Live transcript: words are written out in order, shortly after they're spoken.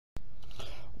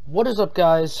What is up,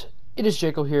 guys? It is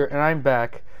Jaco here, and I'm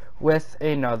back with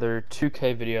another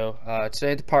 2K video.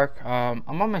 Today at the park, I'm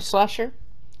on my slasher,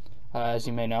 as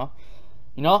you may know.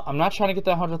 I'm not trying to get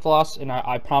that 100th loss, and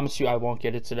I promise you I won't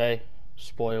get it today.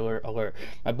 Spoiler alert.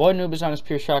 My boy Noob is on his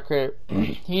pure shot creator.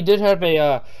 He did have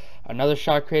another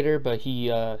shot creator, but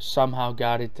he somehow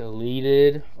got it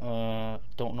deleted.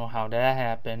 Don't know how that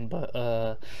happened,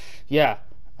 but yeah.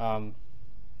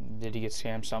 Did he get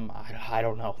scammed some? I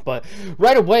don't know. But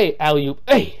right away, alley-oop.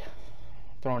 Hey!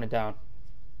 Throwing it down.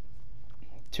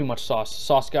 Too much sauce.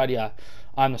 Sauce god, yeah.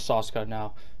 I'm the sauce god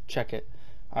now. Check it.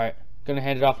 Alright. Gonna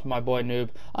hand it off to my boy Noob.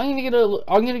 I'm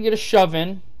gonna get a shove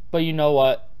in, but you know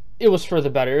what? It was for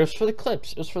the better. It was for the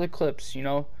clips. It was for the clips, you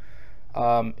know?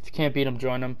 If you can't beat them,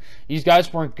 join them. These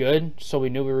guys weren't good, so we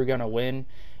knew we were gonna win.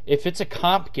 If it's a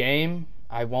comp game,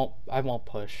 I won't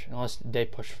push unless they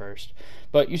push first.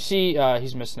 But you see,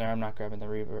 he's missing there. I'm not grabbing the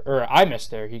reaver, or I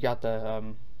missed there. He got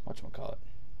the whatchamacallit.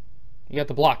 He got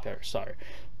the block there. Sorry,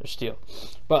 there's steal.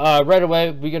 But right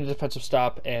away we get a defensive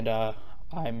stop, and I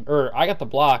got the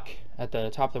block at the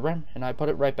top of the rim, and I put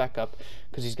it right back up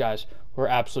because these guys were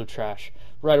absolute trash.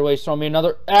 Right away, he's throwing me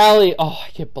another alley. Oh, I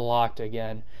get blocked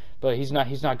again. But he's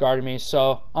not guarding me,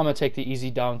 so I'm gonna take the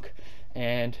easy dunk.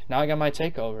 And now I got my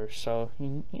takeover, so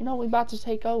you know we about to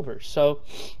take over. So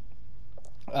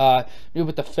Noob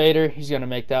with the fader, he's gonna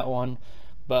make that one,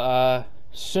 but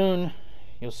soon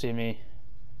you'll see me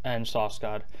and Sauce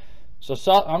God. So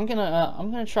I'm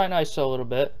gonna try and ISO a little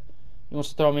bit. He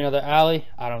wants to throw me another alley.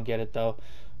 I don't get it though,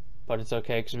 but it's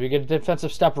okay because we get a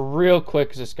defensive step real quick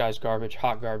because this guy's garbage,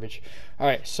 hot garbage. All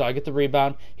right, so I get the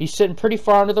rebound. He's sitting pretty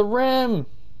far under the rim.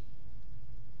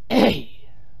 Hey.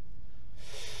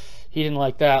 He didn't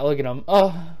like that. Look at him.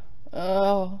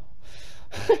 Oh.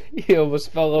 He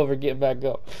almost fell over getting back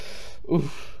up.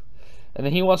 Oof. And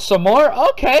then he wants some more?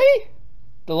 Okay.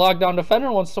 The lockdown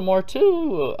defender wants some more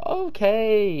too.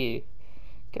 Okay.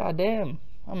 God damn.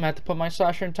 I'm going to have to put my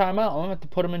slasher in timeout. I'm going to have to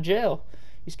put him in jail.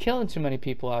 He's killing too many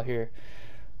people out here.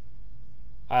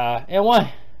 And one.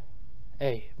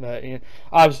 Hey, but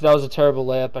obviously that was a terrible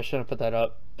layup. I shouldn't have put that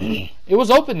up. It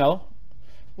was open though.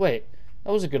 Wait.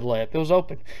 That was a good layup. It was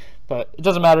open. But it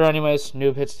doesn't matter anyways.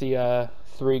 Noob hits the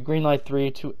green light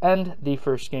three to end the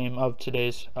first game of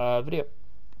today's video.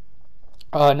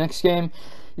 Next game,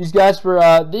 these guys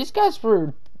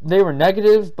were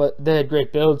negative, but they had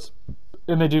great builds,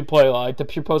 and they do play like the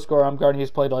pure post scorer I'm guarding.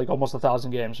 He's played like almost 1,000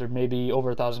 games, or maybe over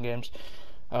 1,000 games.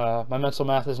 My mental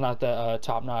math is not that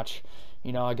top notch.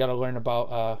 I gotta learn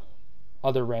about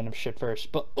other random shit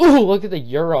first. But ooh, look at the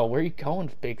Euro. Where are you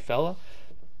going, big fella?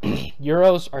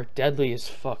 Euros are deadly as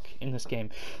fuck in this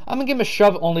game. I'm gonna give him a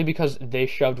shove only because they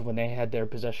shoved when they had their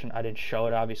possession. I didn't show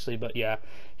it obviously, but yeah,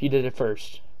 he did it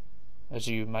first. As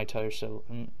you might tell your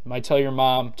sibling, might tell your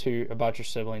mom about your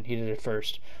sibling. He did it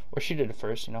first, or she did it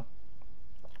first,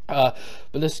 But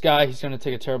this guy, he's gonna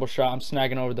take a terrible shot. I'm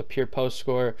snagging over the pure post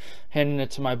score, handing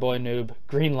it to my boy Noob.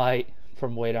 Green light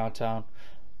from way downtown.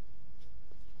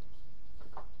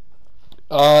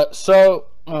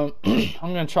 I'm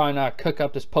going to try and cook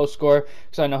up this post score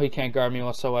because I know he can't guard me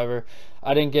whatsoever.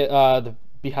 I didn't get the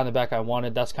behind the back I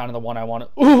wanted. That's kind of the one I wanted.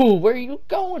 Ooh, where are you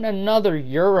going? Another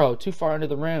Euro. Too far under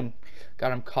the rim.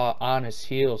 Got him caught on his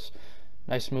heels.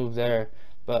 Nice move there.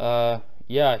 But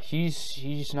yeah,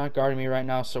 he's not guarding me right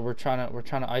now, so we're trying to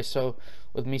ISO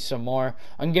with me some more.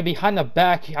 I'm going to get behind the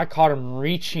back. I caught him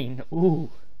reaching. Ooh.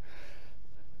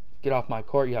 Get off my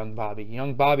court, young Bobby.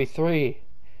 Young Bobby 3.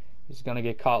 He's going to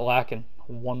get caught lacking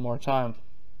one more time.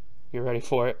 You ready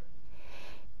for it?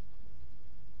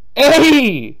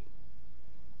 Hey!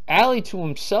 Alley to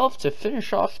himself to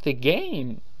finish off the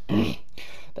game. that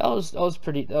was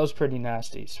pretty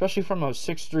nasty, especially from a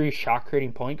 6'3" shot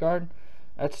creating point guard.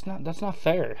 That's not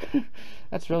fair.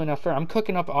 That's really not fair. I'm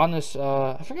cooking up on this.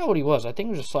 I forgot what he was. I think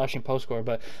he was a slashing post scorer,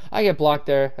 but I get blocked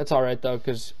there. That's all right though,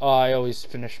 because I always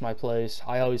finish my plays.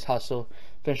 I always hustle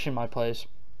finishing my plays.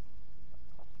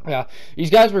 Yeah,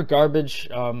 these guys were garbage,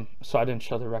 so I didn't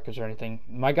show the records or anything.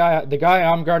 The guy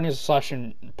I'm guarding is a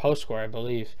slashing post scorer, I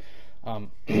believe.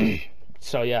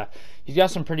 So yeah, he's got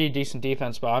some pretty decent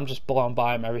defense, but I'm just blowing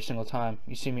by him every single time.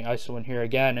 You see me ISO in here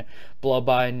again, blow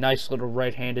by, nice little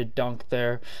right-handed dunk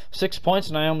there. 6 points,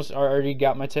 and I already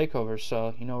got my takeover.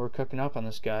 So we're cooking up on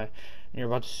this guy. And you're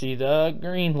about to see the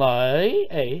green light.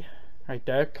 Hey, right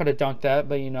there. Could have dunked that,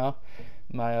 but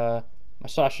my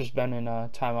slasher's been in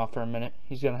timeout for a minute.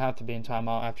 He's going to have to be in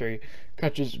timeout after he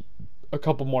catches a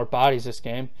couple more bodies this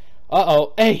game.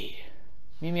 Uh-oh. Hey!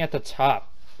 Meet me at the top.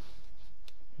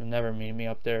 You'll never meet me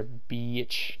up there,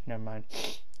 bitch. Never mind.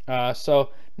 So,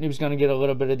 Noob's going to get a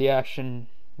little bit of the action.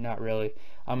 Not really.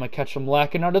 I'm going to catch him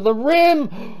lacking under the rim.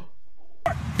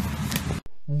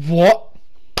 What?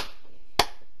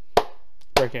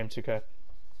 Great game, 2K.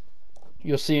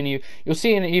 You'll see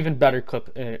an even better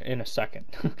clip in a second.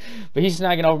 But he's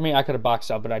snagging over me. I could have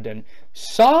boxed out, but I didn't.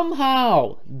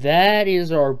 Somehow, that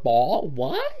is our ball.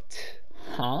 What?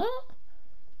 Huh?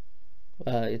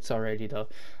 It's already though.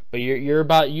 But you're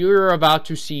about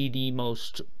to see the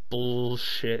most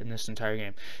bullshit in this entire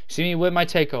game. See me with my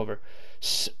takeover,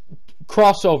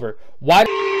 crossover. Wide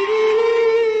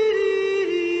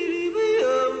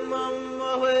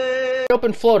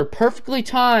open floater, perfectly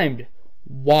timed.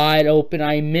 Wide open,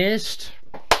 I missed.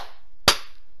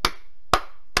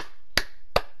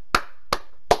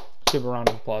 Give a round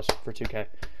of applause for 2K.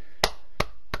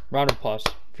 Round of applause.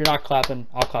 If you're not clapping,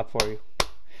 I'll clap for you.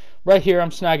 Right here, I'm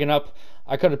snagging up.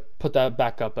 I could have put that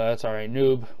back up, but that's alright.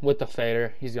 Noob with the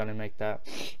fader. He's going to make that.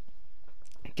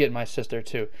 Get my assist there,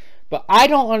 too. But I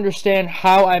don't understand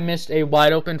how I missed a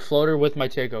wide open floater with my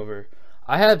takeover.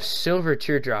 I have silver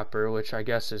teardropper, which I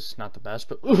guess is not the best,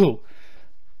 but ooh.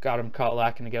 Got him caught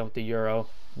lacking again with the Euro.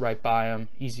 Right by him.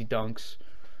 Easy dunks.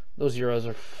 Those Euros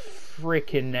are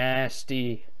freaking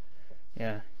nasty.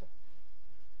 Yeah.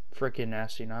 Freaking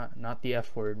nasty. Not the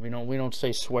F word. We don't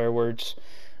say swear words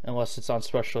unless it's on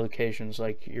special occasions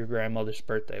like your grandmother's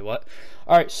birthday. What?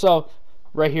 Alright, so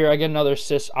right here I get another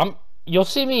assist. You'll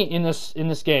see me in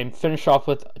this game finish off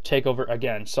with a takeover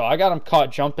again. So I got him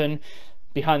caught jumping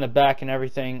behind the back and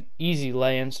everything. Easy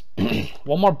lay-ins.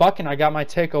 One more bucket and I got my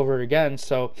takeover again.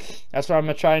 So that's what I'm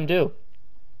going to try and do.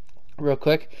 Real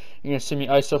quick, you're going to see me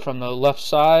ISO from the left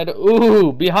side.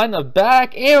 Ooh, behind the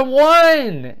back and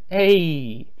one.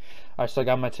 Hey. Alright, so I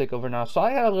got my takeover now. So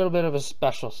I had a little bit of a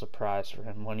special surprise for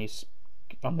him when he's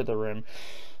under the rim.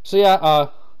 So yeah,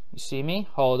 you see me?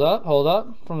 Hold up.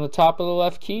 From the top of the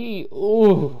left key.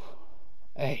 Ooh.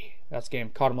 Hey. That's game.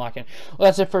 Caught him lacking. Well,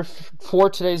 that's it for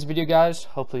today's video, guys.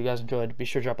 Hopefully you guys enjoyed. Be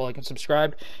sure to drop a like and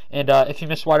subscribe. And if you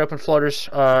missed wide open floaters,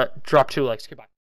 drop 2 likes. Goodbye.